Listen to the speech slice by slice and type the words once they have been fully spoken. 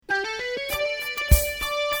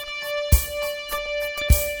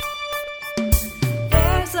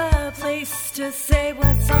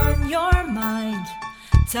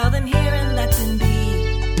Tell them here and let them be.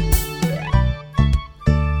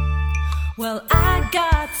 Well, I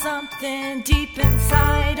got something deep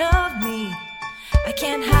inside of me. I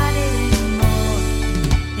can't hide it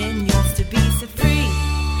anymore. It needs to be set free.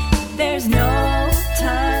 There's no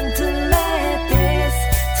time to let this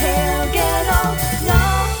tale get old.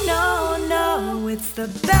 No, no, no. It's the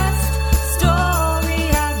best story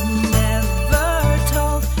I've never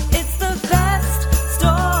told. It's the best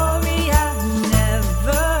story I've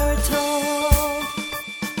never told.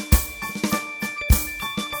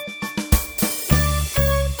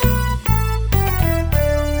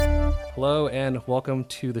 Hello and welcome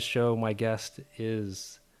to the show. My guest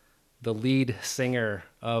is the lead singer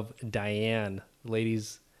of Diane.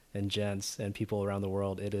 Ladies and gents and people around the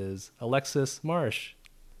world, it is Alexis Marsh.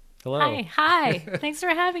 Hello. Hi. Thanks for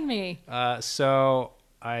having me. So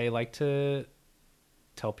I like to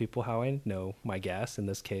tell people how I know my guests. In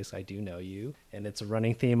this case, I do know you, and it's a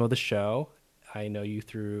running theme of the show. I know you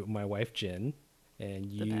through my wife, Jen, and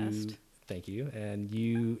you. The best. Thank you. And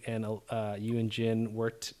you and Jen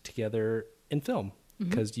worked together in film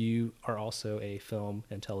because you are also a film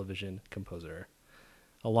and television composer,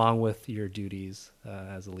 along with your duties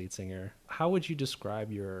as a lead singer. How would you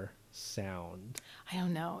describe your sound? I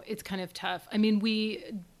don't know. It's kind of tough. I mean, we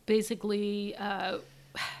basically, I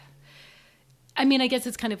guess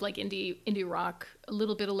it's kind of like indie rock, a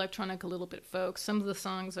little bit electronic, a little bit folk. Some of the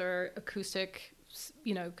songs are acoustic,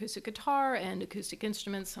 acoustic guitar and acoustic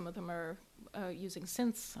instruments. Some of them are using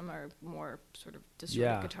synths. Some are more sort of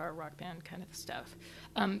distorted guitar, rock band kind of stuff.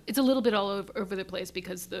 It's a little bit all over the place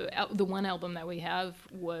because the one album that we have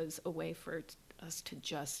was a way for us to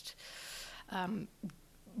just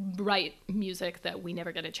write music that we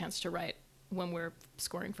never get a chance to write when we're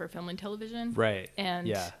scoring for film and television. Right.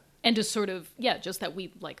 And just sort of, just that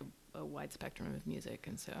we like a wide spectrum of music.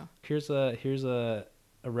 And so here's a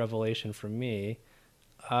revelation from me.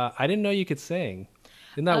 I didn't know you could sing.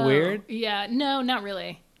 Isn't that weird? Yeah. No, not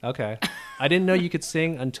really. Okay. I didn't know you could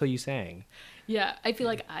sing until you sang. Yeah. I feel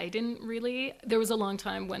like I didn't really. There was a long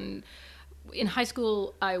time when in high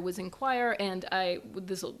school I was in choir, and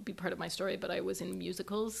this will be part of my story, but I was in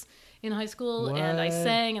musicals in high school. What? And I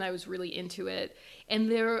sang, and I was really into it.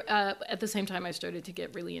 And there, at the same time, I started to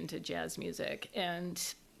get really into jazz music. And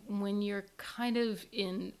when you're kind of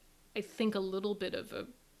in, I think, a little bit of a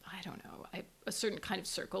certain kind of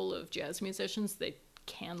circle of jazz musicians, they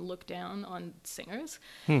can look down on singers.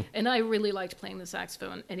 And I really liked playing the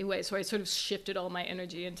saxophone anyway, so I sort of shifted all my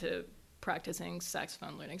energy into practicing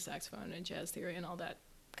saxophone, learning saxophone and jazz theory and all that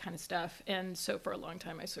kind of stuff. And so for a long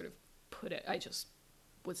time I sort of I just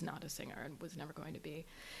was not a singer and was never going to be.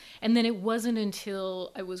 And then it wasn't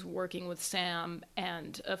until I was working with Sam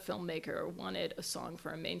and a filmmaker wanted a song for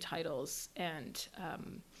our main titles, and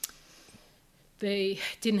they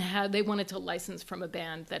wanted to license from a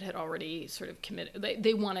band that had already sort of committed.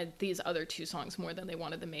 They wanted these other two songs more than they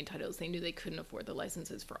wanted the main titles. They knew they couldn't afford the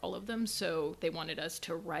licenses for all of them, so they wanted us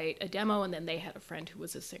to write a demo, and then they had a friend who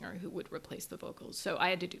was a singer who would replace the vocals. So I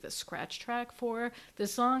had to do the scratch track for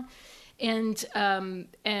this song, and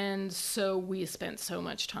so we spent so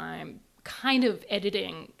much time kind of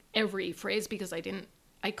editing every phrase because I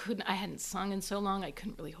hadn't sung in so long. I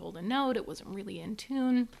couldn't really hold a note. It wasn't really in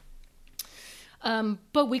tune.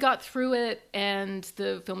 But we got through it, and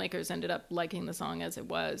the filmmakers ended up liking the song as it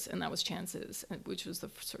was, and that was Chances, which was the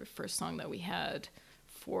sort of first song that we had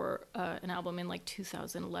for an album in like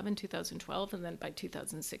 2011, 2012, and then by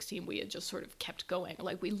 2016 we had just sort of kept going.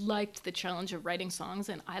 Like, we liked the challenge of writing songs,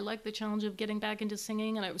 and I liked the challenge of getting back into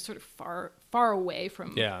singing, and I was sort of far away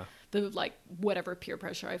from the like whatever peer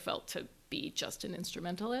pressure I felt to be just an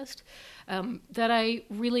instrumentalist, that I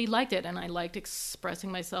really liked it, and I liked expressing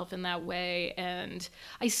myself in that way. And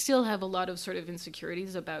I still have a lot of sort of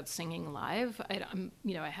insecurities about singing live. I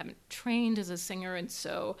haven't trained as a singer, and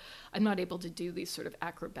so I'm not able to do these sort of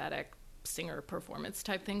acrobatic singer performance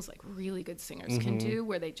type things like really good singers can do,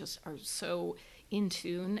 where they just are so in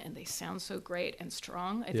tune and they sound so great and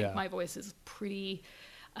strong. I think my voice is pretty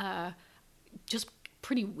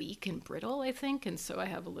pretty weak and brittle, I think, and so I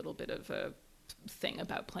have a little bit of a thing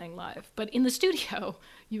about playing live. But in the studio,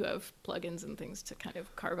 you have plugins and things to kind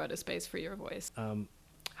of carve out a space for your voice.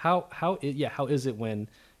 How is it when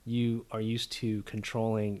you are used to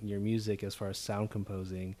controlling your music as far as sound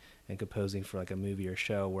composing and composing for like a movie or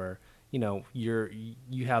show, where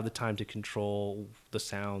you have the time to control the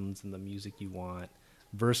sounds and the music you want,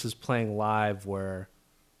 versus playing live where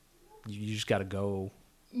you just got to go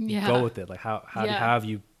with it? Like how have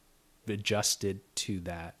you adjusted to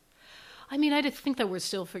that? I mean, I think that we're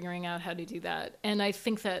still figuring out how to do that. And I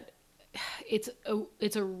think that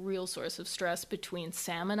it's a real source of stress between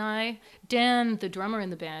Sam and I. Dan, the drummer in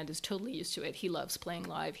the band, is totally used to it. He loves playing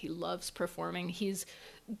live. He loves performing. He's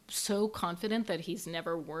so confident that he's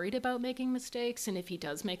never worried about making mistakes, and if he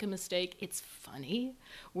does make a mistake, it's funny.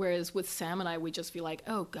 Whereas with Sam and I, we just feel like,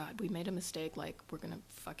 oh God, we made a mistake, like we're gonna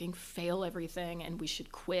fucking fail everything and we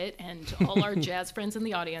should quit. And all our jazz friends in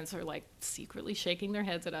the audience are like secretly shaking their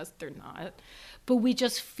heads at us. They're not. But we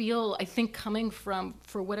just feel, I think, coming from,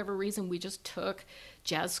 for whatever reason, we just took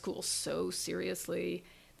jazz school so seriously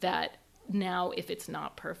that now if it's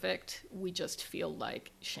not perfect, we just feel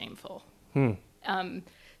like shameful.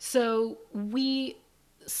 So we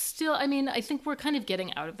still, I mean, I think we're kind of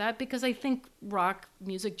getting out of that, because I think rock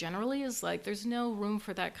music generally is like, there's no room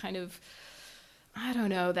for that kind of, I don't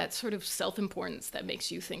know, that sort of self-importance that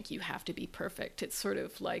makes you think you have to be perfect. It's sort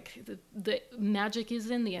of like the magic is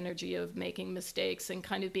in the energy of making mistakes and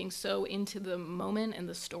kind of being so into the moment and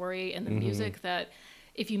the story and the music that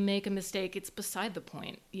if you make a mistake, it's beside the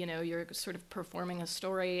point. You know, you're sort of performing a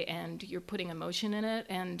story and you're putting emotion in it,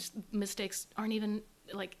 and mistakes aren't even,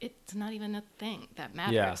 like, it's not even a thing that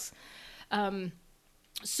matters. Yeah.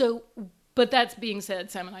 But that being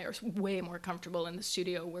said, Sam and I are way more comfortable in the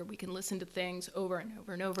studio where we can listen to things over and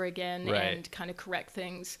over and over again and kind of correct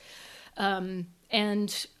things.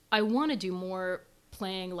 And I want to do more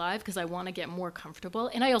playing live because I want to get more comfortable,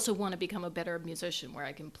 and I also want to become a better musician where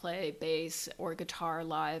I can play bass or guitar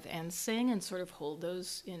live and sing and sort of hold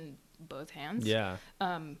those in both hands. Yeah.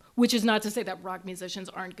 Which is not to say that rock musicians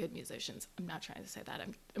aren't good musicians. I'm not trying to say that.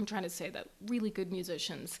 I'm trying to say that really good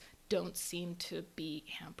musicians don't seem to be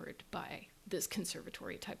hampered by this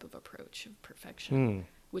conservatory type of approach of perfection,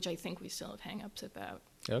 which I think we still have hang-ups about.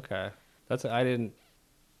 Okay. I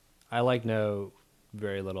know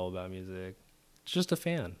very little about music. Just a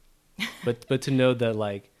fan. But to know that,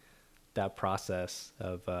 like, that process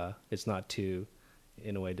of it's not too,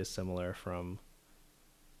 in a way, dissimilar from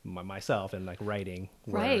myself and like writing,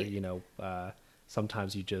 where you know,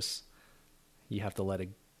 sometimes you have to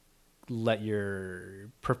let your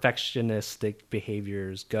perfectionistic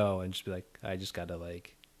behaviors go and just be like, I just gotta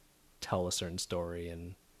like tell a certain story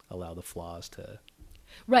and allow the flaws to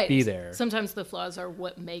be there. Sometimes the flaws are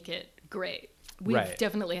what make it great. We've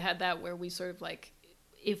definitely had that where we sort of like,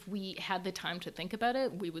 if we had the time to think about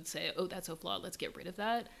it, we would say, oh, that's a flaw, let's get rid of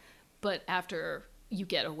that. But after you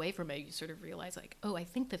get away from it, you sort of realize like, oh, I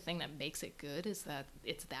think the thing that makes it good is that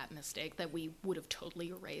it's that mistake that we would have totally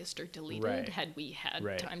erased or deleted had we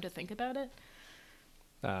had time to think about it.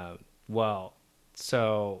 Well,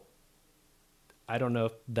 so I don't know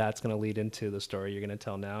if that's going to lead into the story you're going to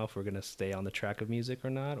tell now, if we're going to stay on the track of music or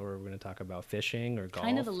not, or we're going to talk about fishing or golf.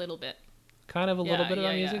 Kind of a little bit. Kind of a little bit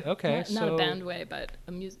about music? Okay. Not a band way, but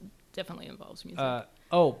definitely involves music.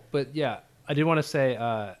 But yeah, I did want to say,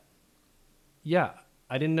 yeah,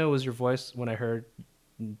 I didn't know it was your voice when I heard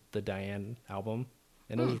the Diane album.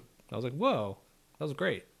 And I was like, whoa, that was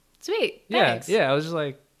great. Sweet. Thanks. Yeah. I was just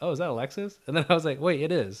like, oh, is that Alexis? And then I was like, wait,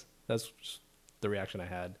 it is. That's just the reaction I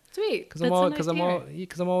had. Sweet. Because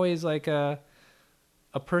I'm always like, a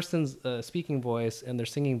person's speaking voice and their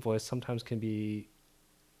singing voice sometimes can be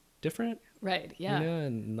different. Right. Yeah. You know,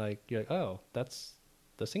 and like, you're like, oh, that's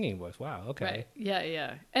the singing voice. Wow. Okay. Right.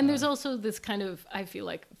 Yeah. And there's also this kind of, I feel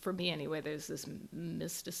like for me anyway, there's this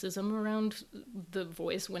mysticism around the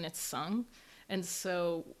voice when it's sung. And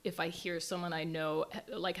so if I hear someone I know,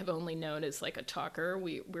 like have only known as like a talker,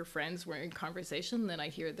 we're friends, we're in conversation, then I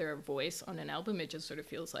hear their voice on an album, it just sort of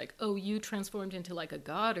feels like, oh, you transformed into like a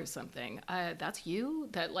god or something. That's you?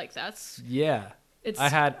 That's... Yeah. I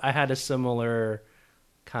had a similar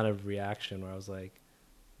kind of reaction where I was like,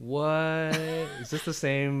 what? Is this the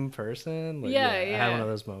same person? Like, I had one of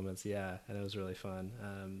those moments, and it was really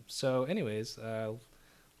fun. So anyways,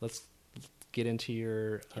 let's get into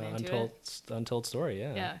your untold story.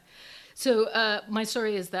 Yeah. So my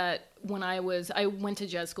story is that when I went to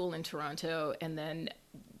jazz school in Toronto and then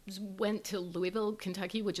went to Louisville,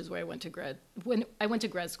 Kentucky, which is where I went to grad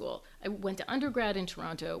school. I went to undergrad in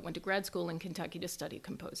Toronto, went to grad school in Kentucky to study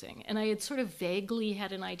composing. And I had sort of vaguely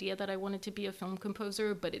had an idea that I wanted to be a film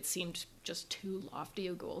composer, but it seemed just too lofty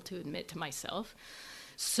a goal to admit to myself.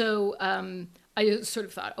 So I sort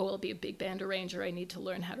of thought, I'll be a big band arranger. I need to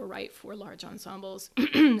learn how to write for large ensembles.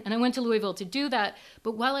 And I went to Louisville to do that.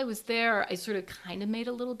 But while I was there, I sort of kind of made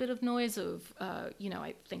a little bit of noise of,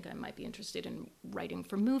 I think I might be interested in writing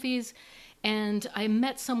for movies. And I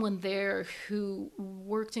met someone there who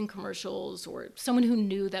worked in commercials, or someone who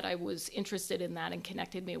knew that I was interested in that and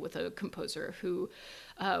connected me with a composer who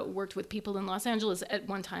worked with people in Los Angeles, at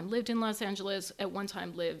one time lived in Los Angeles, at one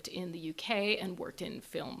time lived in the UK, and worked in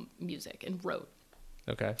film music and wrote.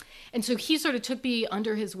 Okay. And so he sort of took me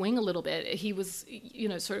under his wing a little bit. He was,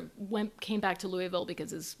 sort of came back to Louisville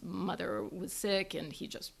because his mother was sick, and he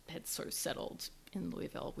just had sort of settled in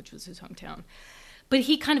Louisville, which was his hometown. But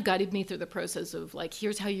he kind of guided me through the process of like,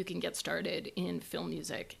 here's how you can get started in film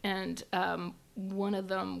music. And one of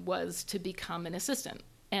them was to become an assistant.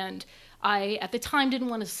 And I, at the time, didn't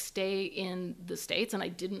want to stay in the States,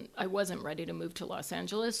 and I wasn't ready to move to Los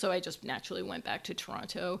Angeles, so I just naturally went back to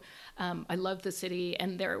Toronto. I loved the city,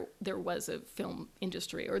 and there was a film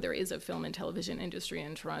industry, or there is a film and television industry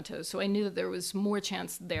in Toronto, so I knew that there was more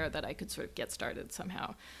chance there that I could sort of get started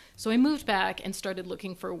somehow. So I moved back and started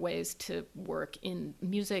looking for ways to work in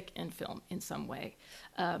music and film in some way.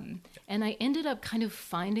 And I ended up kind of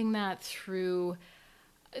finding that through...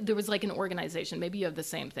 There was like an organization, maybe you have the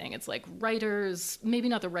same thing. It's like writers, maybe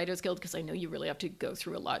not the Writers Guild, because I know you really have to go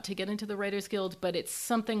through a lot to get into the Writers Guild, but it's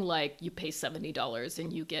something like you pay $70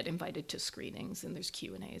 and you get invited to screenings, and there's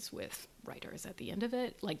Q&As with writers at the end of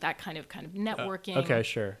it, like that kind of networking okay,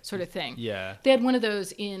 sure. sort of thing. Yeah. They had one of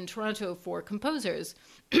those in Toronto for composers.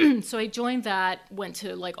 So I joined that, went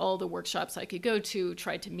to like all the workshops I could go to,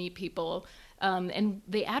 tried to meet people, and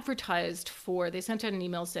they sent out an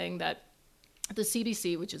email saying that the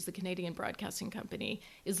CBC, which is the Canadian Broadcasting Company,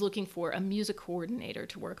 is looking for a music coordinator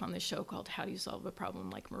to work on this show called How Do You Solve a Problem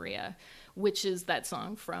Like Maria, which is that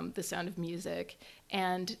song from The Sound of Music.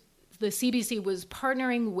 And the CBC was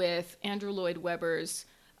partnering with Andrew Lloyd Webber's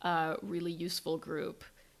really useful group,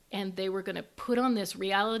 and they were going to put on this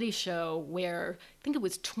reality show where I think it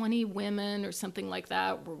was 20 women or something like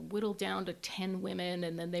that were whittled down to 10 women,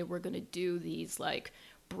 and then they were going to do these like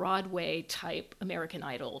Broadway type American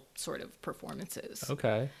Idol sort of performances.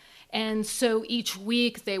 Okay. And so each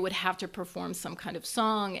week they would have to perform some kind of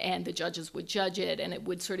song, and the judges would judge it, and it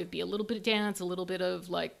would sort of be a little bit of dance, a little bit of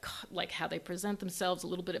like how they present themselves, a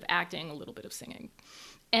little bit of acting, a little bit of singing.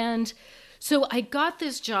 And so I got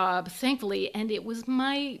this job, thankfully, and it was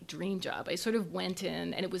my dream job. I sort of went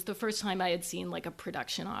in, and it was the first time I had seen like a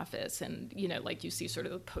production office, and like you see sort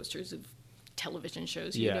of the posters of television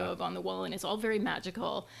shows of on the wall, and it's all very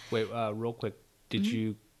magical. Wait, real quick, did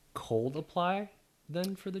you cold apply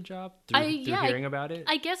then for the job through hearing about it?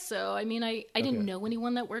 I guess so. I mean, I didn't know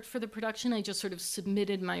anyone that worked for the production. I just sort of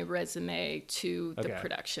submitted my resume to the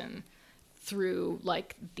production through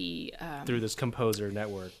like the through this composer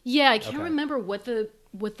network. Yeah, I can't remember what the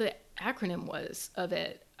acronym was of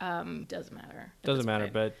it. Doesn't matter. Doesn't matter,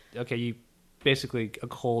 but okay, you basically a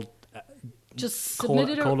cold. Just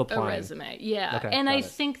submitted a resume. Yeah. Okay, and I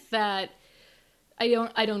think that I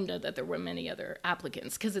don't know that there were many other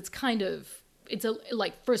applicants, because it's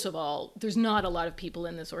first of all, there's not a lot of people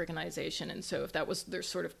in this organization, and so if that was their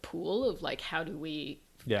sort of pool of like how do we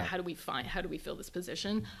fill this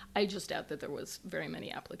position, I just doubt that there was very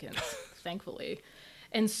many applicants, thankfully.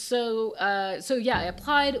 And so I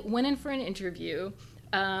applied, went in for an interview,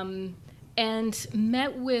 and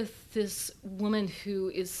met with this woman who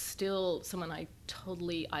is still someone I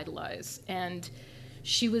totally idolize. And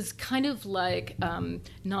she was kind of like,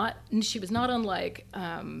 she was not unlike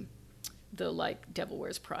the like Devil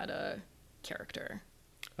Wears Prada character.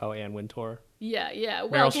 Oh, Anne Wintour? Yeah.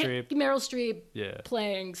 Well, Meryl Streep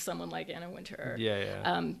playing someone like Anna Wintour.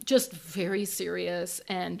 Yeah. Just very serious,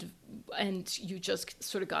 and you just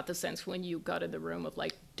sort of got the sense when you got in the room of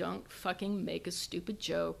like, don't fucking make a stupid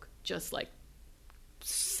joke. Just like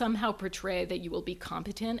somehow portray that you will be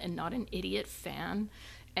competent and not an idiot fan,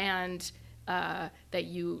 and that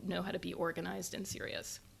you know how to be organized and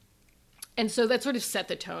serious. And so that sort of set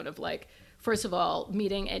the tone of like, first of all,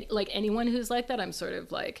 meeting like anyone who's like that, I'm sort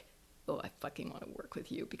of like, oh, I fucking want to work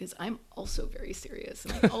with you, because I'm also very serious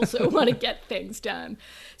and I also want to get things done.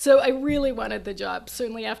 So I really wanted the job,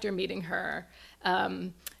 certainly after meeting her.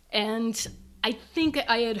 And I think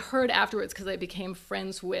I had heard afterwards, because I became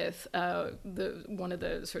friends with one of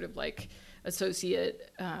the sort of like associate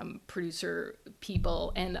producer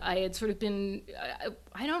people, and I had sort of been,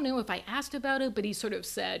 I don't know if I asked about it, but he sort of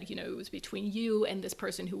said, it was between you and this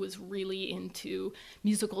person who was really into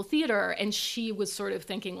musical theater, and she was sort of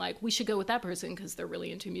thinking like, we should go with that person because they're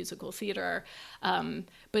really into musical theater,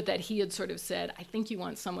 but that he had sort of said, I think you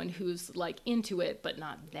want someone who's like into it but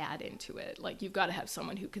not that into it, like you've got to have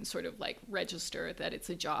someone who can sort of like register that it's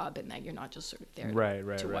a job and that you're not just sort of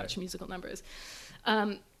there to watch musical numbers.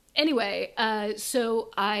 Anyway, so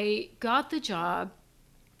I got the job,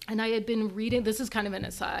 and I had been reading, this is kind of an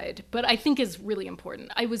aside, but I think is really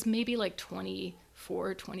important. I was maybe like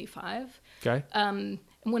 24, 25. Okay.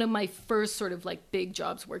 One of my first sort of like big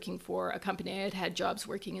jobs working for a company, I had had jobs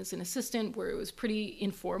working as an assistant where it was pretty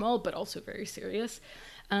informal, but also very serious.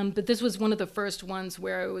 But this was one of the first ones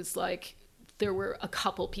where it was like there were a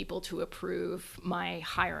couple people to approve my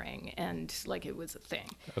hiring, and like it was a thing.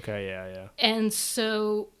 Okay, yeah. And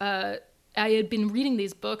so I had been reading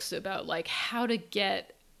these books about like how to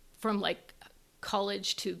get from like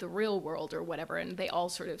college to the real world or whatever, and they all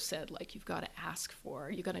sort of said like you got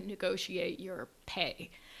to negotiate your pay,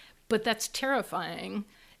 but that's terrifying.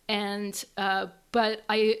 And but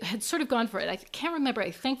I had sort of gone for it. I can't remember.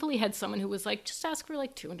 I thankfully had someone who was like, just ask for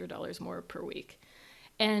like $200 more per week.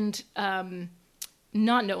 And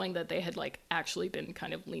not knowing that they had like actually been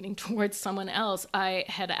kind of leaning towards someone else, I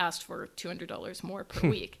had asked for $200 more per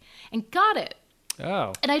week and got it.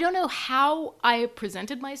 Oh. And I don't know how I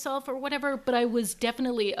presented myself or whatever, but I was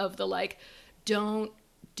definitely of the like, don't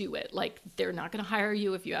do it. Like, they're not going to hire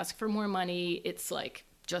you if you ask for more money. It's like,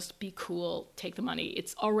 just be cool, take the money.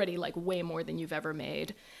 It's already like way more than you've ever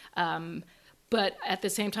made. But at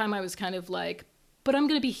the same time, I was kind of like, but I'm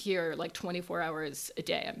going to be here like 24 hours a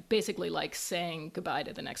day. I'm basically like saying goodbye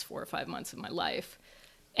to the next 4 or 5 months of my life.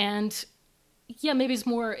 And yeah, maybe it's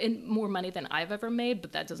more money than I've ever made,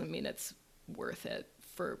 but that doesn't mean it's worth it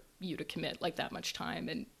for you to commit like that much time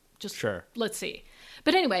and just Sure. Let's see.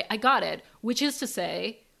 But anyway, I got it, which is to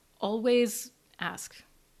say, always ask,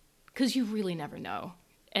 because you really never know.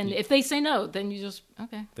 And if they say no, then you just,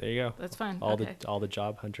 okay. There you go. That's fine. All okay. the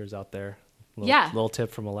job hunters out there. Yeah. Little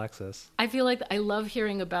tip from Alexis. I feel like I love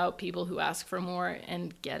hearing about people who ask for more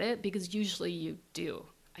and get it, because usually you do.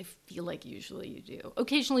 I feel like usually you do.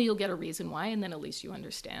 Occasionally you'll get a reason why, and then at least you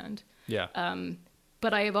understand. Yeah.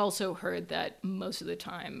 But I have also heard that most of the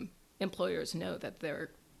time employers know that they're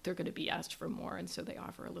going to be asked for more, and so they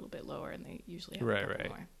offer a little bit lower, and they usually have a couple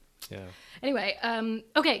more. Yeah. Anyway,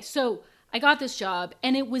 okay, so I got this job,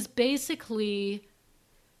 and it was basically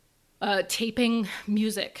taping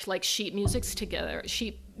music, like sheet music together,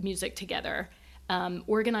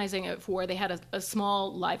 organizing it for, they had a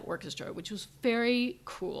small live orchestra, which was very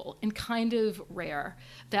cool and kind of rare.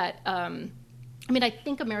 That, I mean, I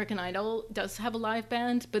think American Idol does have a live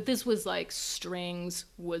band, but this was like strings,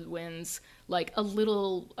 woodwinds, like a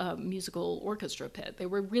little musical orchestra pit. They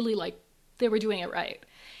were really like, they were doing it right.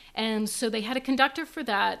 And so they had a conductor for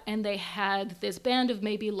that, and they had this band of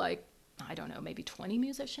maybe like, I don't know, maybe 20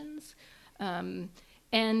 musicians.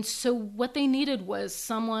 And so what they needed was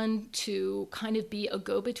someone to kind of be a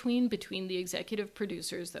go-between between the executive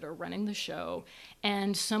producers that are running the show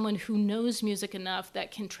and someone who knows music enough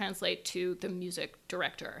that can translate to the music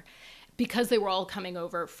director, because they were all coming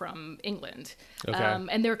over from England. Okay.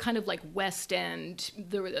 And they're kind of like West End.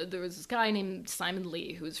 There was this guy named Simon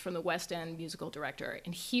Lee, who's from the West End musical director,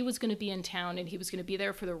 and he was going to be in town, and he was going to be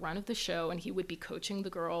there for the run of the show, and he would be coaching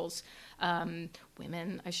the girls,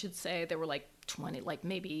 women, I should say. They were like 20, like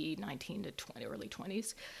maybe 19 to 20, early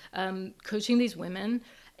 20s, coaching these women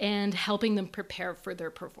and helping them prepare for their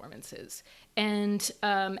performances. And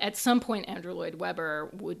at some point, Andrew Lloyd Webber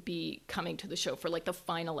would be coming to the show for like the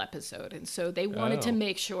final episode. And so they wanted to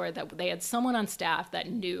make sure that they had someone on staff that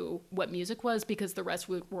knew what music was, because the rest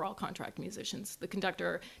were all contract musicians. The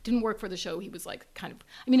conductor didn't work for the show. He was like kind of,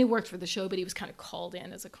 I mean, he worked for the show, but he was kind of called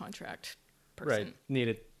in as a contract person. Right.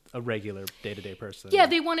 Needed a regular day-to-day person. Yeah,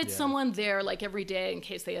 they wanted someone there like every day in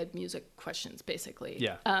case they had music questions, basically.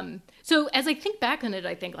 Yeah. So as I think back on it,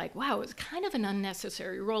 I think like, wow, it was kind of an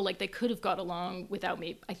unnecessary role. Like they could have got along without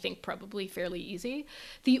me, I think probably fairly easy.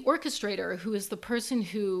 The orchestrator, who is the person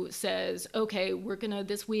who says, okay, we're going to,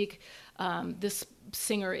 this week, this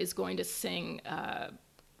singer is going to sing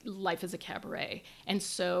Life is a Cabaret. And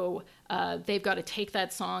so they've got to take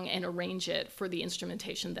that song and arrange it for the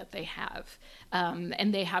instrumentation that they have.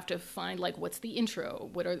 And they have to find like, what's the intro?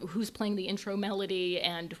 Who's playing the intro melody,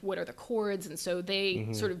 and what are the chords? And so they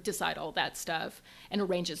sort of decide all that stuff and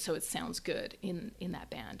arrange it so it sounds good in that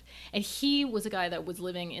band. And he was a guy that was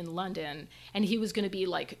living in London, and he was going to be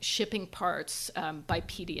like shipping parts by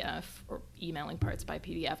PDF or emailing parts by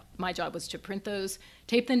PDF. My job was to print those,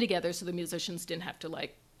 tape them together so the musicians didn't have to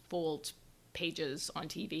like fold pages on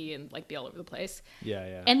TV and like be all over the place.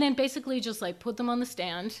 Yeah. And then basically just like put them on the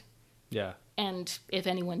stand. Yeah. And if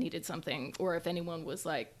anyone needed something, or if anyone was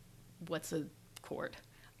like, what's a chord,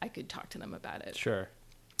 I could talk to them about it. Sure.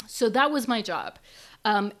 So that was my job.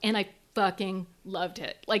 And I fucking loved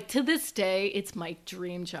it. Like to this day, it's my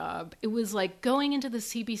dream job. It was like going into the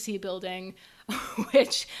CBC building,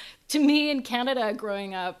 which to me in Canada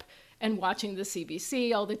growing up, and watching the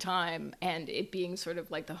CBC all the time, and it being sort of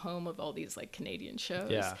like the home of all these like Canadian shows.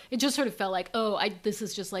 Yeah. It just sort of felt like, this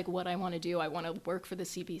is just like what I want to do. I want to work for the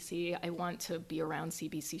CBC. I want to be around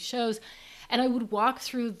CBC shows. And I would walk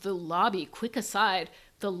through the lobby. Quick aside,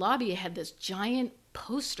 the lobby had this giant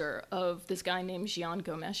poster of this guy named Jian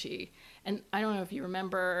Ghomeshi. And I don't know if you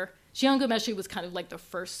remember, Jian Ghomeshi was kind of like the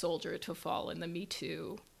first soldier to fall in the Me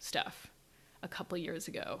Too stuff a couple years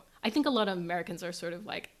ago. I think a lot of Americans are sort of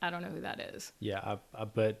like, I don't know who that is. Yeah, I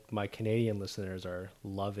bet my Canadian listeners are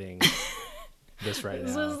loving this right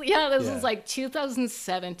This now. was like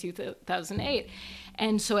 2007, 2008.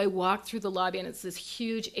 And so I walked through the lobby, and it's this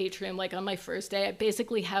huge atrium. Like on my first day, I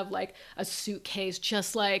basically have like a suitcase,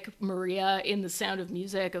 just like Maria in The Sound of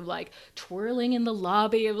Music, of like twirling in the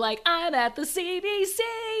lobby of like, I'm at the CBC,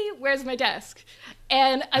 where's my desk?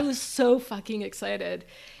 And I was so fucking excited.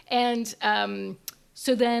 And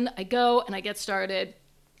so then I go and I get started,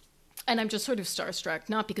 and I'm just sort of starstruck,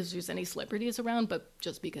 not because there's any celebrities around, but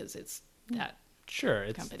just because it's that. Sure,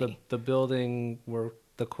 it's company. the building where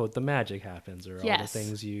the quote, the magic happens, or all the Yes.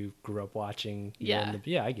 things you grew up watching. Yeah.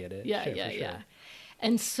 Yeah, I get it. Yeah, Sure, yeah, for sure. yeah.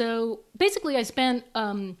 And so basically I spent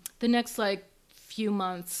the next like few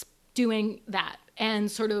months doing that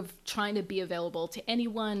and sort of trying to be available to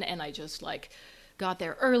anyone. And I just like got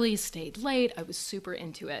there early, stayed late. I was super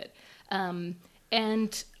into it.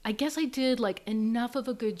 And I guess I did like enough of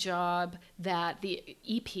a good job that the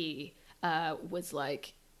EP was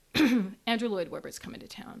like, Andrew Lloyd Webber's coming to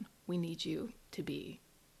town. We need you to be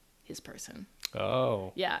his person.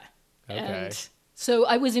 Oh, Yeah. Okay. And so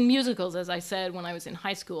I was in musicals, as I said, when I was in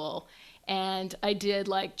high school. And I did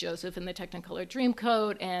like Joseph and the Technicolor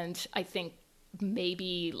Dreamcoat. And I think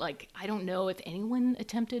maybe like, I don't know if anyone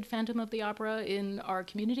attempted Phantom of the Opera in our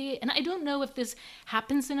community. And I don't know if this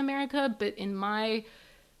happens in America, but in my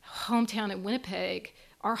hometown in Winnipeg,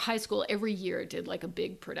 our high school every year did like a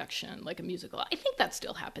big production, like a musical. I think that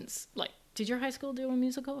still happens. Like, did your high school do a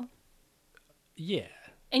musical? yeah.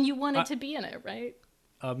 And you wanted to be in it, right?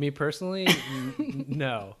 Me personally,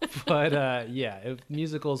 no. But yeah, if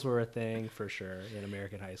musicals were a thing for sure in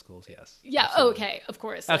American high schools, yes. Yeah, Absolutely. okay, of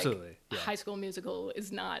course. Absolutely, yeah. High School Musical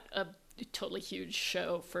is not a totally huge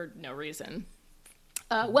show for no reason.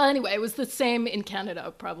 Well, anyway, it was the same in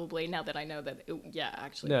Canada, probably, now that I know that it,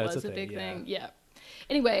 actually No, it's was a a big thing, thing. Yeah.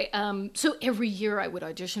 Anyway, so every year I would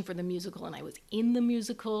audition for the musical, and I was in the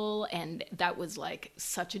musical, and that was like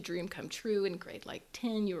such a dream come true. In grade like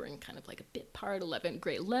 10, you were in kind of like a bit part.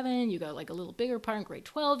 Grade 11, you got like a little bigger part. In grade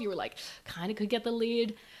 12, you were like kind of could get the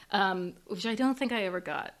lead, which I don't think I ever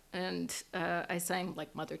got. And I sang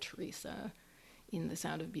like Mother Teresa in The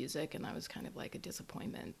Sound of Music, and that was kind of like a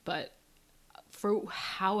disappointment. But for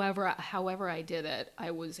however I did it,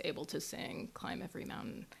 I was able to sing Climb Every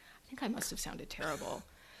Mountain. I think I must have sounded terrible.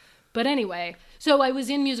 But anyway, so I was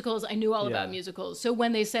in musicals. I knew all about musicals. So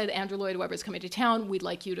when they said Andrew Lloyd Webber's coming to town, we'd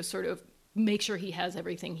like you to sort of make sure he has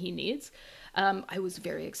everything he needs. I was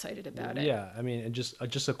very excited about it. Yeah, I mean, and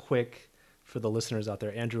just a quick, for the listeners out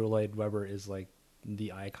there, Andrew Lloyd Webber is like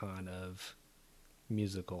the icon of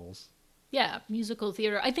musicals. Yeah, musical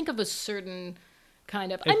theater. I think of a certain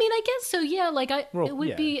kind of, I mean, I guess so. Yeah, like it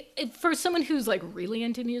would be for someone who's like really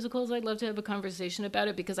into musicals. I'd love to have a conversation about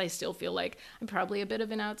it because I still feel like I'm probably a bit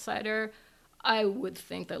of an outsider. I would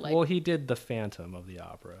think that like, Well, he did the Phantom of the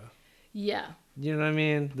Opera. yeah, You know what I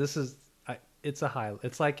mean? This is, it's a high.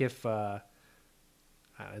 It's like if I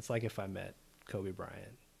met Kobe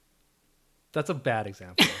Bryant. That's a bad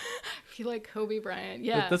example. I feel like Kobe Bryant.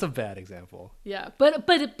 Yeah, That's a bad example. yeah, but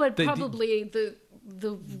probably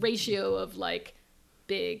the ratio of like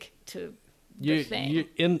big to the thing.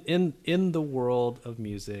 In the world of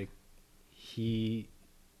music, he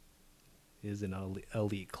is an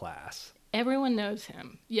elite class. Everyone knows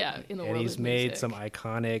him. Yeah, in the world And he's of made music. some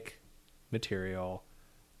iconic material,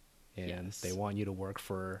 and Yes. they want you to work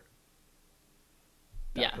for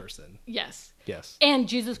that person. Yes. Yes. And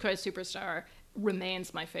Jesus Christ Superstar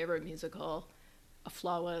remains my favorite musical, a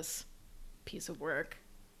flawless piece of work.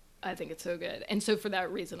 I think it's so good. And so for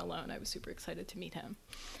that reason alone, I was super excited to meet him.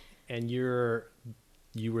 And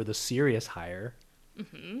you were the serious hire,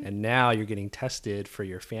 Mm-hmm. and now you're getting tested for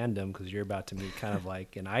your fandom because you're about to meet kind of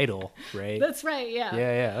like an idol, right? That's right, yeah.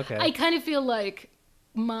 Yeah, okay. I kind of feel like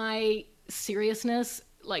my seriousness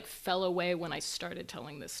like fell away when I started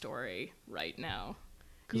telling this story right now.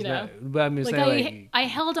 You know? But I'm just Like saying, I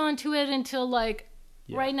held on to it until like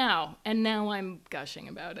Yeah. right now, and now I'm gushing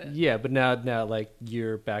about it. yeah, but now like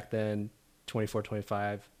you're back then, 24,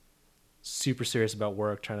 25, super serious about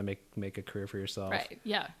work, trying to make a career for yourself. Right,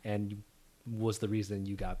 yeah. And was the reason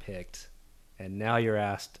you got picked. And now you're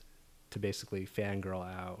asked to basically fangirl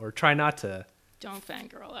out, or try not to. Don't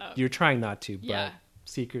fangirl out. You're trying not to, but Yeah.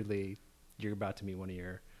 secretly you're about to meet one of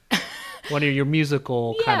your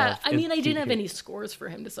musical kind Yeah, of. I mean, I didn't have any scores for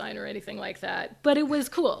him to sign or anything like that, but it was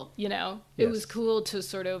cool, you know? It was Yes. cool to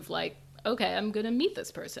sort of like okay, I'm going to meet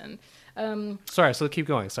this person. Sorry, so keep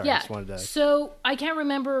going. Sorry, I Yeah. just wanted to... So I can't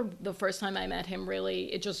remember the first time I met him,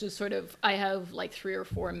 really. It just was sort of, I have like 3 or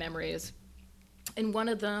 4 memories. And one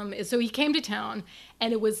of them is, so he came to town,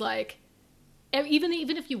 and it was like, even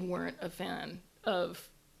if you weren't a fan of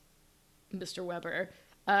Mr. Weber,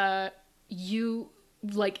 you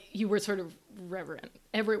were sort of reverent.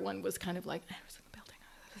 Everyone was kind of like, I was in the building.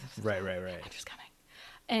 Right. I'm just coming.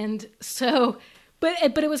 And so, but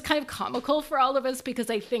it was kind of comical for all of us, because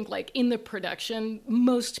I think like in the production,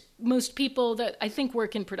 most people that I think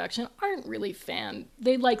work in production aren't really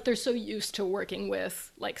they're so used to working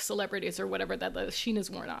with like celebrities or whatever that the sheen is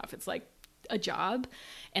worn off. It's like a job,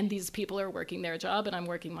 and these people are working their job, and I'm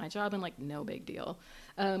working my job, and like no big deal.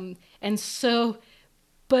 And so,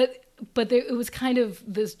 but it was kind of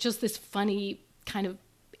this funny kind of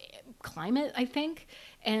climate, I think.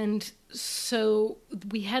 And so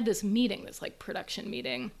we had this meeting, this like production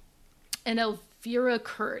meeting, and Elvira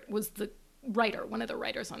Kurt was the writer, one of the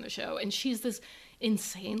writers on the show, and she's this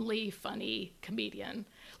insanely funny comedian.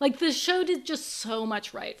 Like, the show did just so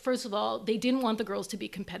much right. First of all, they didn't want the girls to be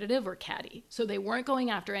competitive or catty, so they weren't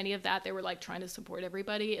going after any of that. They were like trying to support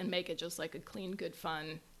everybody and make it just like a clean, good,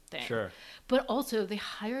 fun thing. Sure. But also they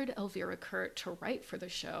hired Elvira Kurt to write for the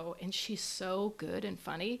show, and she's so good and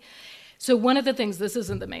funny. So one of the things, this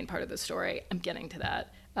isn't the main part of the story, I'm getting to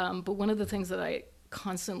that, but one of the things that I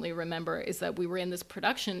constantly remember is that we were in this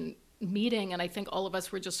production meeting, and I think all of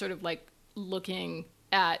us were just sort of like looking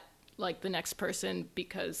at like the next person,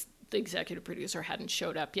 because the executive producer hadn't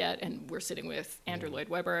showed up yet, and we're sitting with Andrew Lloyd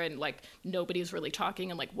Webber, and like nobody's really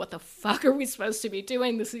talking, and like, what the fuck are we supposed to be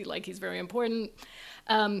doing? This is like, he's very important.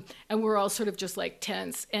 And we're all sort of just like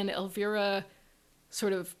tense, and Elvira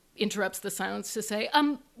sort of interrupts the silence to say,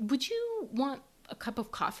 would you want a cup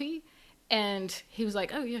of coffee? And he was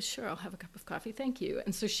like, oh yeah, sure, I'll have a cup of coffee, thank you.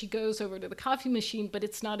 And so she goes over to the coffee machine, but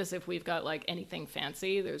it's not as if we've got like anything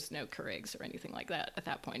fancy. There's no Keurigs or anything like that at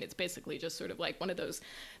that point. It's basically just sort of like one of those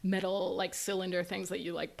metal like cylinder things that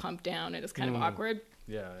you like pump down, and it's kind of awkward.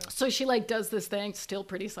 Yeah. So she like does this thing, still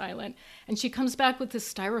pretty silent, and she comes back with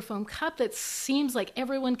this styrofoam cup that seems like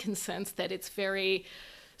everyone can sense that it's very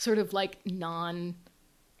sort of like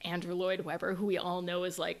non-Andrew Lloyd Webber, who we all know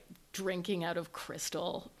is like drinking out of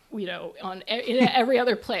crystal, you know, in every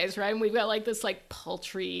other place, right? And we've got like this like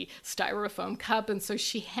paltry styrofoam cup, and so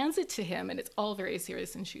she hands it to him, and it's all very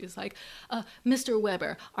serious, and she was like, Mr.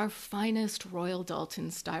 Webber, our finest Royal Doulton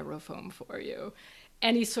styrofoam for you.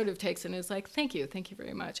 And he sort of takes it and is like, thank you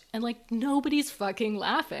very much. And like, nobody's fucking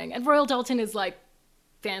laughing. And Royal Doulton is like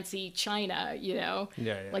fancy china, you know?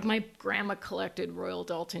 Yeah. Like my grandma collected Royal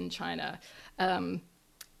Doulton china.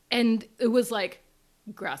 And it was like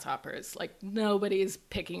grasshoppers. Like, nobody's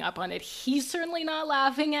picking up on it. He's certainly not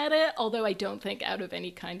laughing at it, although I don't think out of any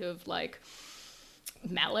kind of like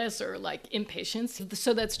malice or like impatience.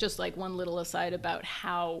 So that's just like one little aside about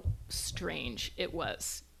how strange it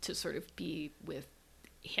was to sort of be with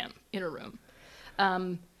him in a room.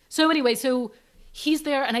 So anyway, so he's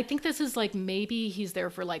there, and I think this is like, maybe he's there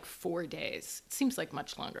for like 4 days. It seems like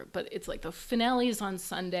much longer, but it's like the finale is on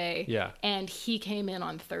Sunday, and he came in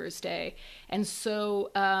on Thursday. And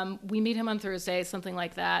so we meet him on Thursday, something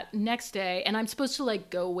like that. Next day, and I'm supposed to like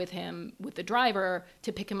go with him, with the driver,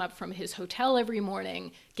 to pick him up from his hotel every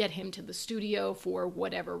morning, get him to the studio for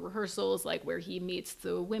whatever rehearsals, like where he meets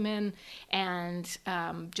the women, and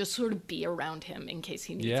just sort of be around him in case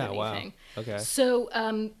he needs anything. Wow. Okay.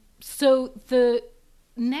 So the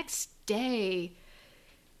next day,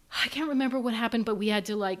 I can't remember what happened, but we had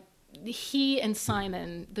to like, he and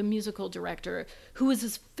Simon, the musical director, who was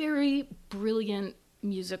this very brilliant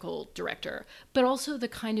musical director, but also the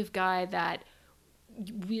kind of guy that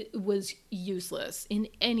was useless in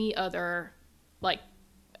any other, like,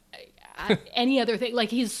 any other thing.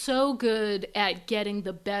 Like, he's so good at getting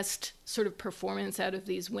the best sort of performance out of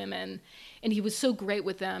these women, and he was so great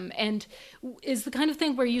with them, and is the kind of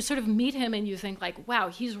thing where you sort of meet him and you think like, wow,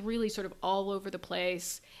 he's really sort of all over the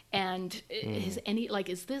place, and is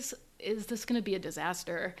this going to be a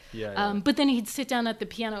disaster? But then he'd sit down at the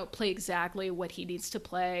piano, play exactly what he needs to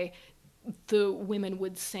play. The women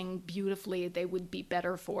would sing beautifully. They would be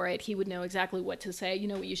better for it. He would know exactly what to say. You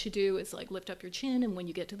know, what you should do is like lift up your chin, and when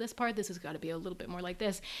you get to this part, this has got to be a little bit more like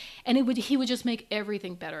this. And he would just make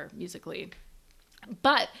everything better musically.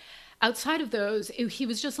 But outside of those, he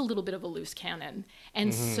was just a little bit of a loose cannon.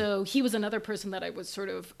 And so he was another person that I was sort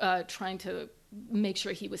of trying to make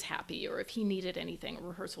sure he was happy, or if he needed anything, a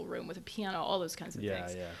rehearsal room with a piano, all those kinds of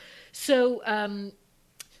things. Yeah.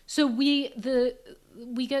 So we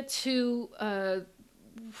get to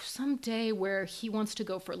some day where he wants to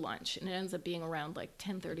go for lunch, and it ends up being around like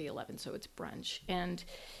 10:30, 11, so it's brunch. And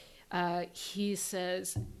he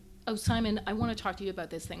says, "Oh, Simon, I want to talk to you about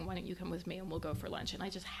this thing. Why don't you come with me and we'll go for lunch?" And I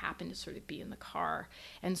just happen to sort of be in the car.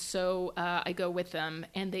 And so I go with them,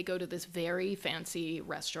 and they go to this very fancy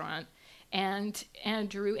restaurant. And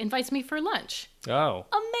Andrew invites me for lunch. Oh.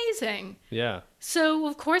 Amazing. Yeah. So,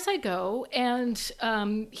 of course, I go, and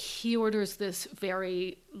he orders this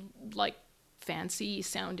very, like,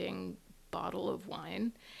 fancy-sounding bottle of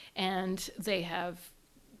wine. And they have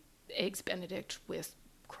Eggs Benedict with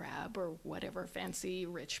crab or whatever fancy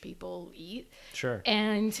rich people eat. Sure.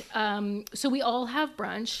 And so we all have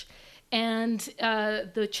brunch, and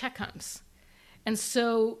the check comes. And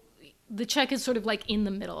so the check is sort of like in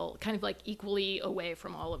the middle, kind of like equally away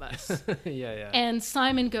from all of us. Yeah. And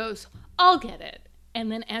Simon goes, "I'll get it."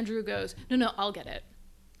 And then Andrew goes, No, I'll get it.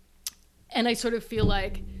 And I sort of feel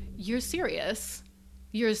like, you're serious.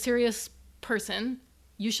 You're a serious person.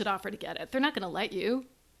 You should offer to get it. They're not going to let you,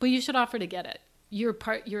 but you should offer to get it. You're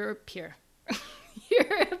a peer.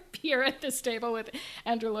 You're a peer at this table with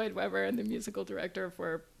Andrew Lloyd Webber and the musical director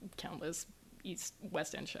for countless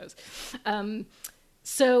West End shows.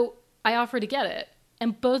 So I offer to get it,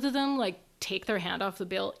 and both of them like take their hand off the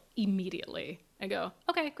bill immediately and go,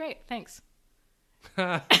 "Okay, great, thanks."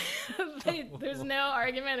 There's no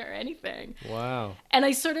argument or anything. Wow. And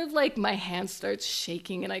I sort of like, my hand starts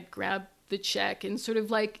shaking, and I grab the check and sort of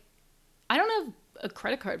like, I don't have a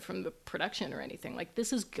credit card from the production or anything. Like,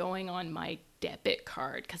 this is going on my debit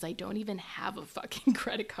card because I don't even have a fucking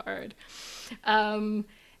credit card. And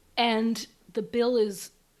the bill is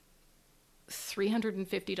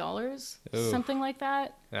 $350, something like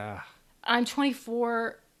that. Ah. I'm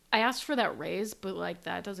 24. I asked for that raise, but like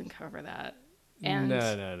that doesn't cover that. And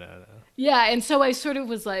No. yeah, and so I sort of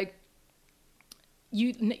was like,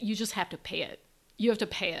 you just have to pay it. You have to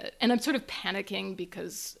pay it. And I'm sort of panicking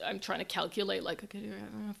because I'm trying to calculate, like, okay, I don't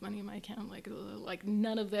have enough money in my account. Like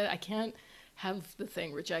none of that. I can't have the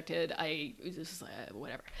thing rejected. I just,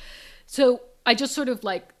 whatever. So I just sort of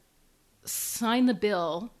like sign the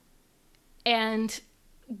bill. And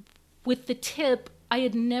with the tip, I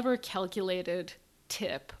had never calculated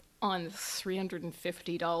tip on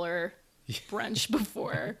 $350 brunch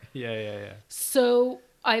before. Yeah. So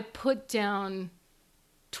I put down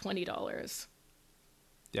 $20.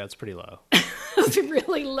 Yeah, it's pretty low. It's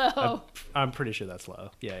really low. I'm pretty sure that's low.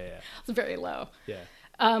 Yeah. It's very low. Yeah.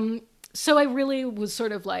 So I really was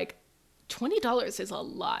sort of like, $20 is a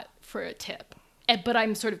lot for a tip. But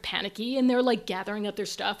I'm sort of panicky, and they're like gathering up their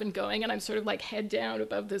stuff and going, and I'm sort of like head down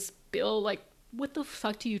above this bill. Like, what the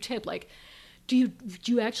fuck do you tip? Like, do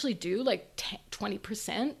you actually do like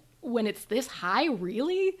 20% when it's this high?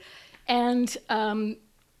 Really? And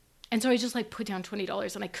so I just like put down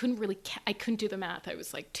 $20, and I couldn't do the math. I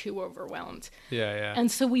was like too overwhelmed. Yeah.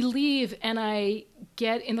 And so we leave, and I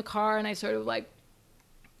get in the car, and I sort of like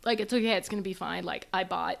it's okay, it's gonna be fine. Like, I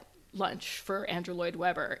bought lunch for Andrew Lloyd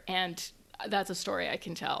Webber, and that's a story I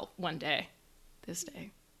can tell one day, this day.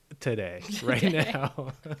 Today, right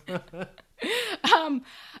now.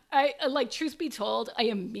 I like, truth be told, I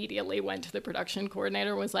immediately went to the production coordinator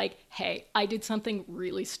and was like, "Hey, I did something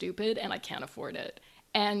really stupid and I can't afford it."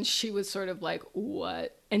 And she was sort of like,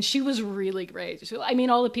 "What?" And she was really great. I mean,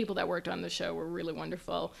 all the people that worked on the show were really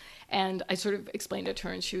wonderful. And I sort of explained it to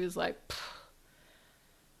her, and she was like,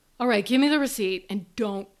 "All right, give me the receipt and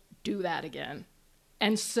don't do that again."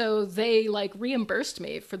 And so they like reimbursed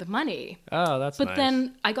me for the money. Oh, that's nice. But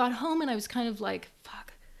then I got home, and I was kind of like,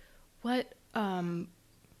 fuck, what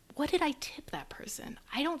did I tip that person?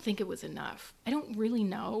 I don't think it was enough. I don't really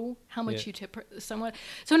know how much you tip someone.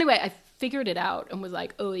 So anyway, I figured it out and was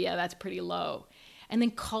like, oh yeah, that's pretty low. And then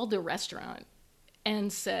called the restaurant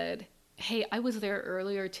and said, "Hey, I was there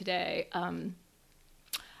earlier today. I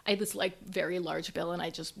had this like very large bill, and I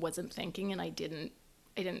just wasn't thinking, and I didn't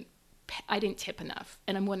tip enough,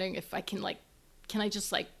 and I'm wondering if I can I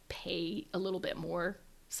just like pay a little bit more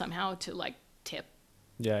somehow to like tip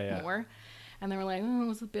more?" And they were like, "Oh, what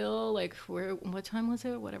was the bill? Like, what time was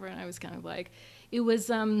it? Whatever." And I was kind of like, it was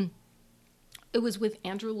with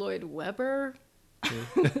Andrew Lloyd Webber.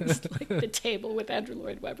 It was like the table with Andrew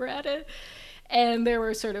Lloyd Webber at it. And they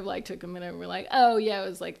were sort of like, took a minute and were like, "Oh yeah, it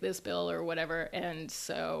was like this bill or whatever." And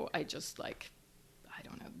so I just like, I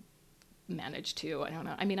don't know, managed to, I don't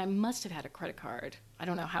know. I mean, I must have had a credit card. I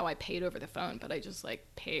don't know how I paid over the phone, but I just like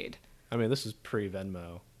paid. I mean, this is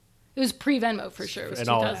pre-Venmo. It was pre-Venmo for sure. It was And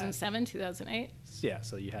all that. 2007, 2008. Yeah,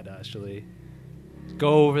 so you had to actually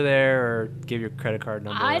go over there or give your credit card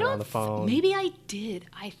number on the phone. Maybe I did.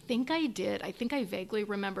 I think I vaguely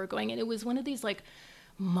remember going, and it was one of these like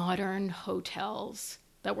modern hotels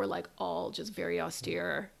that were like all just very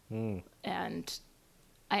austere. And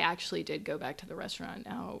I actually did go back to the restaurant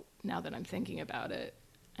now that I'm thinking about it,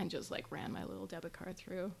 and just like ran my little debit card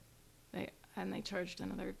through. They charged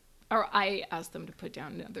I asked them to put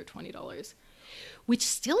down another $20, which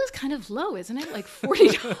still is kind of low, isn't it? Like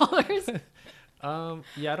 $40.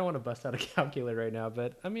 Yeah, I don't want to bust out a calculator right now,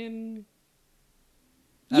 but I mean,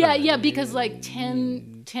 yeah, because like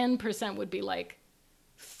 10% would be like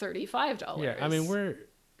 $35. Yeah, I mean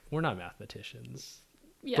we're not mathmaticians,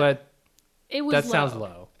 yeah, but it was that low. sounds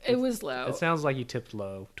low. It was low. It sounds like you tipped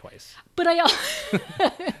low twice. But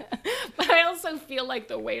but I also feel like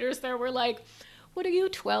the waiters there were like, "What are you,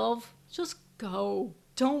 12? Just go.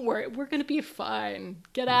 Don't worry. We're going to be fine.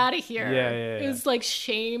 Get out of here." Yeah. It's like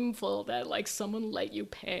shameful that like someone let you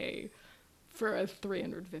pay for a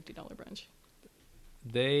 $350 brunch.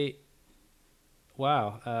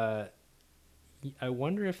 Wow. I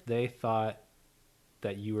wonder if they thought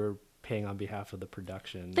that you were paying on behalf of the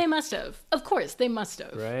production. They must have. Of course, they must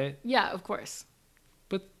have. Right? Yeah, of course.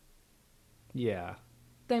 But yeah.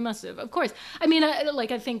 They must have. Of course. I mean,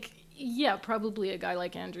 I think, yeah, probably a guy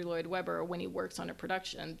like Andrew Lloyd Webber, when he works on a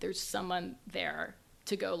production, there's someone there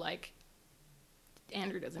to go like,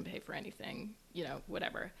 Andrew doesn't pay for anything,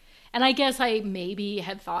 whatever. And I guess I maybe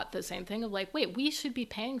had thought the same thing of like, wait, we should be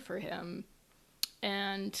paying for him.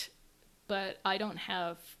 But I don't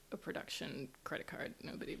have a production credit card.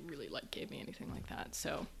 Nobody really gave me anything like that.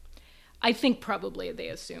 So I think probably they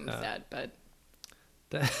assumed that, but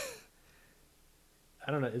I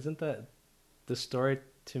don't know. Isn't that the story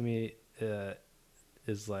to me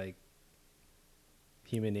is like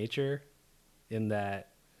human nature, in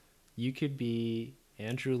that you could be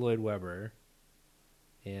Andrew Lloyd Webber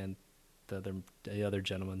and the other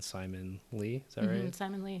gentleman, Simon Lee. Is that right?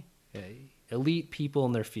 Simon Lee. Yeah, elite people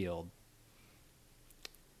in their field.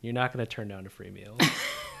 You're not going to turn down a free meal.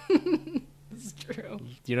 It's true.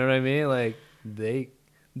 You know what I mean? Like they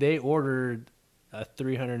ordered a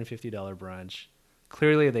 $350 brunch.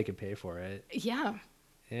 Clearly they could pay for it. Yeah.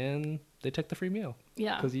 And they took the free meal.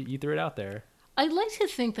 Yeah. Because you threw it out there. I'd like to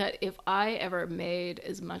think that if I ever made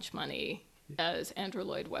as much money as Andrew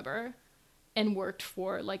Lloyd Webber and worked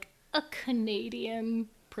for like a Canadian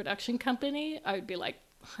production company, I would be like,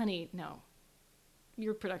 honey, no.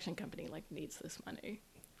 Your production company needs this money.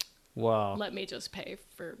 Wow. Let me just pay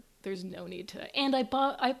for, there's no need to. And I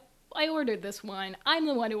ordered this wine. I'm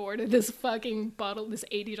the one who ordered this fucking bottle, this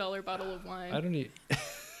 $80 bottle of wine. I don't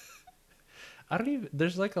even,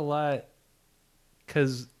 there's like a lot,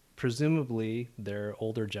 because presumably they're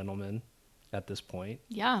older gentlemen at this point.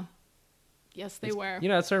 Yeah. Yes, they were. At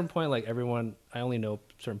a certain point, like everyone, I only know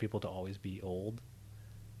certain people to always be old.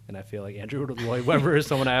 And I feel like Andrew Lloyd Webber is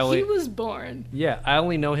someone I only... He was born. Yeah, I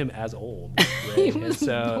only know him as old. Right? He was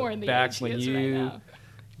born the age he is right now.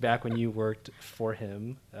 Back when you worked for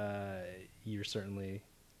him, you were certainly...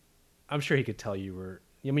 I'm sure he could tell you were...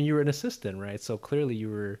 I mean, you were an assistant, right? So clearly you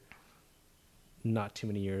were not too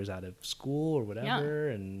many years out of school or whatever,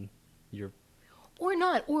 and you're... Or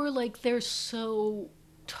not, or like they're so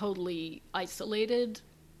totally isolated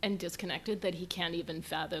and disconnected that he can't even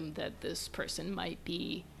fathom that this person might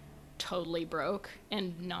be totally broke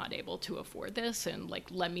and not able to afford this, and like,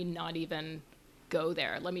 let me not even go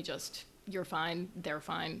there. Let me just, you're fine, they're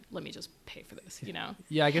fine, let me just pay for this,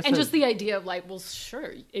 Yeah, I guess. And just the idea of like, well,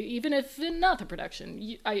 sure, even if not the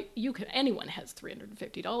production, anyone has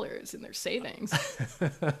 $350 in their savings.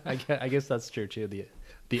 I guess that's true too.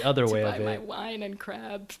 The other way of it. To buy my wine and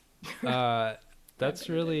crab. That's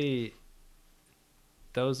really...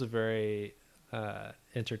 That was a very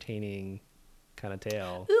entertaining kind of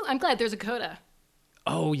tale. Ooh, I'm glad there's a coda.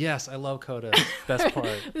 Oh, yes. I love coda. Best part.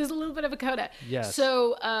 There's a little bit of a coda. Yes.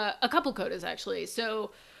 So a couple codas, actually.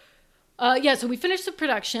 So, so we finished the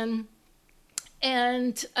production,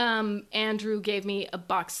 and Andrew gave me a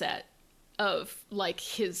box set of, like,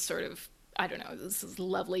 his sort of, I don't know, this is a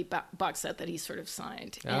lovely box set that he sort of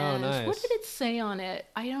signed. Oh, and nice. What did it say on it?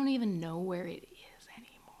 I don't even know where it is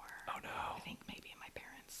anymore. Oh, no. I think maybe in my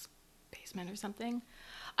parents' basement or something.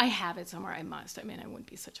 I have it somewhere. I must. I mean, I wouldn't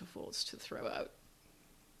be such a fool as to throw out.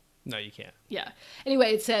 No, you can't. Yeah.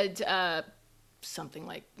 Anyway, it said something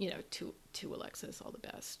like, to Alexis, all the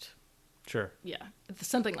best. Sure. Yeah,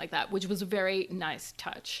 something like that, which was a very nice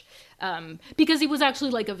touch, because he was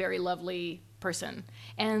actually like a very lovely person,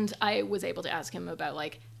 and I was able to ask him about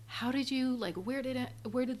like, how did you where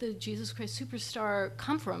did the Jesus Christ Superstar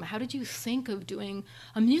come from? How did you think of doing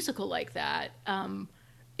a musical like that?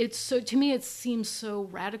 It's so, to me, it seems so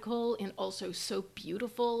radical and also so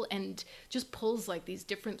beautiful, and just pulls like these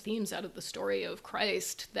different themes out of the story of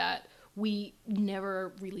Christ that we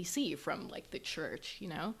never really see from like the church, you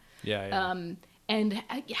know? Yeah. And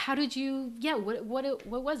how did you, what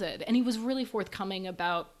was it? And he was really forthcoming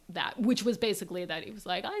about that, which was basically that he was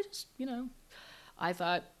like, I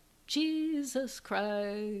thought Jesus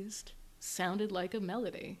Christ sounded like a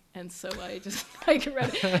melody. And so I just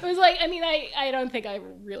read it. It was like, I don't think I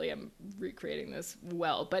really am recreating this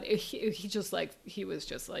well, but he was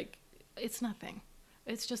just like, it's nothing.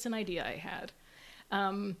 It's just an idea I had.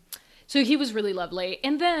 So he was really lovely.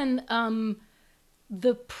 And then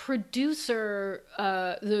the producer,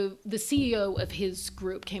 the CEO of his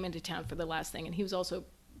group came into town for the last thing, and he was also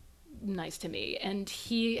nice to me. And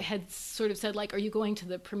he had sort of said, like, are you going to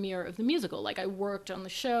the premiere of the musical? Like, I worked on the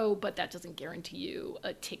show, but that doesn't guarantee you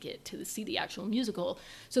a ticket to see the actual musical.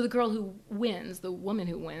 So the woman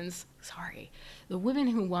who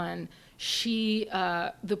won, she,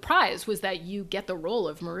 the prize was that you get the role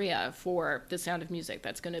of Maria for The Sound of Music.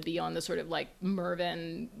 That's going to be on the sort of like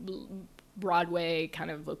Mervyn Broadway kind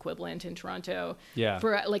of equivalent in Toronto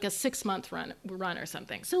for like a 6-month run or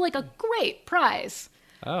something. So like a great prize.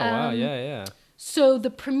 Oh, wow. Yeah. So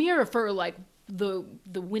the premiere for like the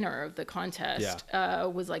winner of the contest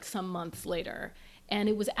was like some months later. And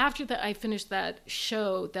it was after that I finished that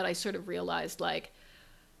show that I sort of realized like,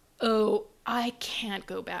 oh, I can't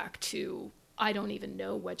go back to, I don't even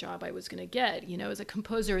know what job I was going to get. You know, as a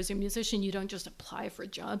composer, as a musician, you don't just apply for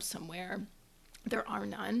jobs somewhere. There are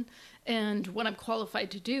none. And what I'm qualified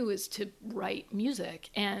to do is to write music.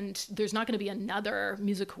 And there's not going to be another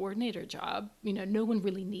music coordinator job. You know, no one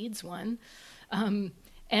really needs one.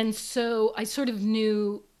 And so I sort of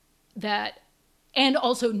knew that, and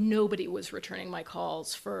also nobody was returning my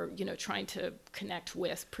calls for, you know, trying to connect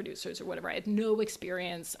with producers or whatever. I had no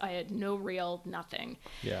experience. I had no real nothing.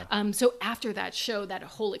 Yeah. So after that show, that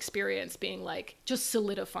whole experience being like, just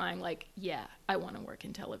solidifying like, yeah, I want to work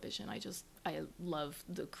in television. I love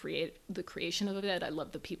the creation of it. I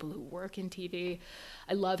love the people who work in TV.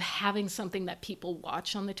 I love having something that people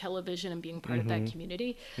watch on the television and being part of that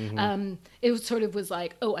community. It was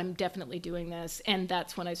like, oh, I'm definitely doing this. And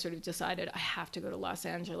that's when I sort of decided I have to go to Los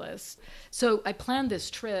Angeles. So I planned this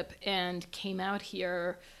trip and came out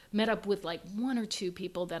here, met up with like 1 or 2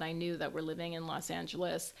 people that I knew that were living in Los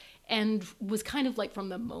Angeles, and was kind of like from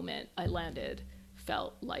the moment I landed,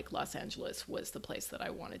 felt like Los Angeles was the place that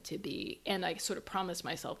I wanted to be. And I sort of promised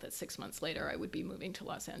myself that 6 months later I would be moving to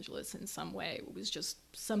Los Angeles in some way. It was just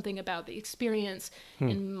something about the experience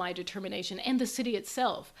and my determination and the city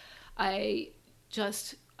itself. I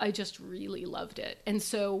just really loved it. And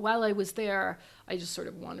so while I was there, I just sort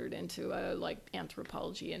of wandered into like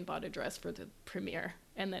Anthropologie and bought a dress for the premiere,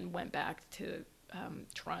 and then went back to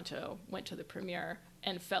Toronto, went to the premiere,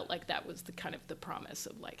 and felt like that was the kind of the promise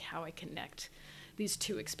of like how I connect these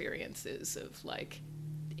 2 experiences of like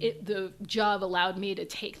the job allowed me to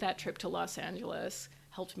take that trip to Los Angeles,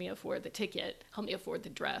 helped me afford the ticket, helped me afford the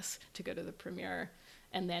dress to go to the premiere,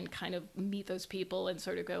 and then kind of meet those people and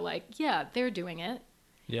sort of go like, yeah, they're doing it.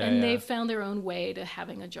 They've found their own way to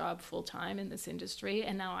having a job full time in this industry.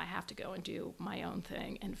 And now I have to go and do my own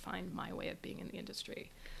thing and find my way of being in the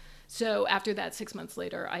industry. So after that, 6 months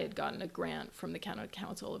later, I had gotten a grant from the Canada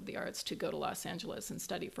Council of the Arts to go to Los Angeles and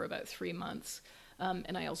study for about 3 months.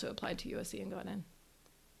 And I also applied to USC and got in.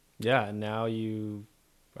 Yeah, and now you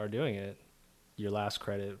are doing it. Your last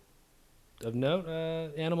credit of note,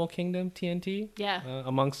 Animal Kingdom, TNT. Yeah.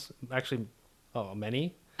 Amongst actually,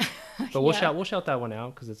 many. But we'll shout that one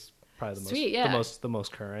out because it's probably the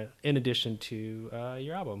most current. In addition to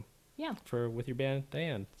your album. Yeah. With your band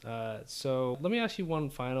Diane. So let me ask you one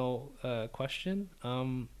final question.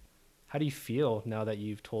 How do you feel now that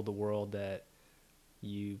you've told the world that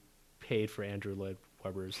you paid for Andrew Lloyd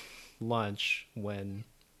Webber's lunch when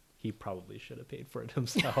he probably should have paid for it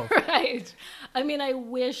himself? Right. I mean, I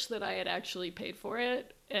wish that I had actually paid for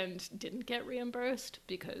it and didn't get reimbursed,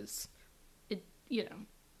 because it, you know,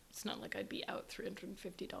 it's not like I'd be out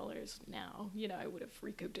 $350 now. You know, I would have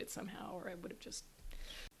recouped it somehow, or I would have just...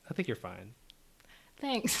 I think you're fine.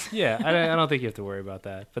 Thanks. Yeah, I don't think you have to worry about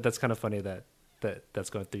that. But that's kind of funny that's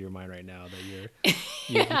going through your mind right now, that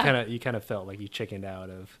you kind of felt like you chickened out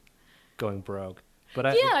of going broke. But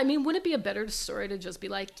I mean, wouldn't it be a better story to just be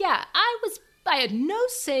like, yeah, I had no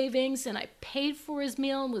savings and I paid for his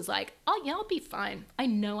meal and was like, oh yeah, I'll be fine. I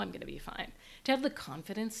know I'm going to be fine. To have the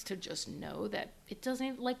confidence to just know that it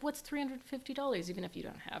doesn't, like, what's $350 even if you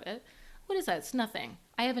don't have it? What is that? It's nothing.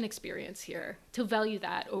 I have an experience here. To value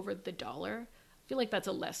that over the dollar feel like that's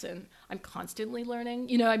a lesson I'm constantly learning.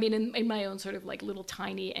 You know, I mean, in my own sort of like little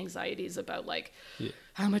tiny anxieties about like,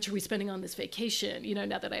 how much are we spending on this vacation? You know,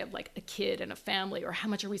 now that I have like a kid and a family, or how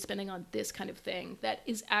much are we spending on this kind of thing? That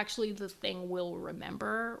is actually the thing we'll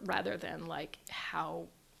remember rather than like how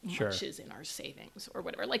much is in our savings or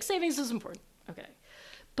whatever. Like savings is important. Okay.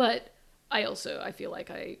 But I feel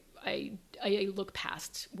like I look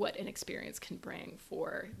past what an experience can bring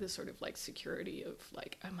for the sort of like security of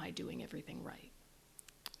like, am I doing everything right?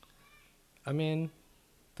 I mean,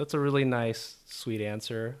 that's a really nice, sweet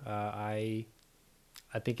answer. I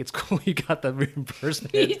think it's cool you got the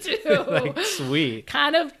reimbursement. Me too. Like, sweet.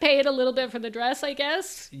 Kind of paid a little bit for the dress, I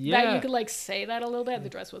guess. Yeah. That you could like say that a little bit. The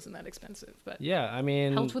dress wasn't that expensive, but yeah, I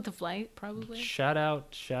mean, helped with the flight probably. Shout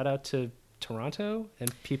out to Toronto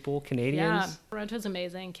and people, Canadians. Yeah, Toronto's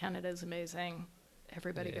amazing. Canada's amazing.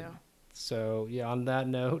 Everybody go. So yeah, on that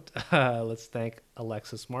note, let's thank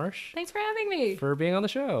Alexis Marsh. Thanks for having me. For being on the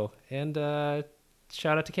show, and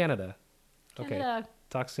shout out to Canada. Canada. Okay,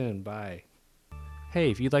 talk soon. Bye. Hey,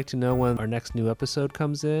 if you'd like to know when our next new episode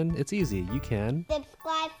comes in, it's easy. You can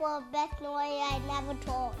subscribe for best story I never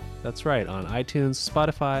told. That's right, on iTunes,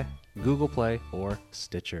 Spotify, Google Play, or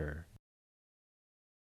Stitcher.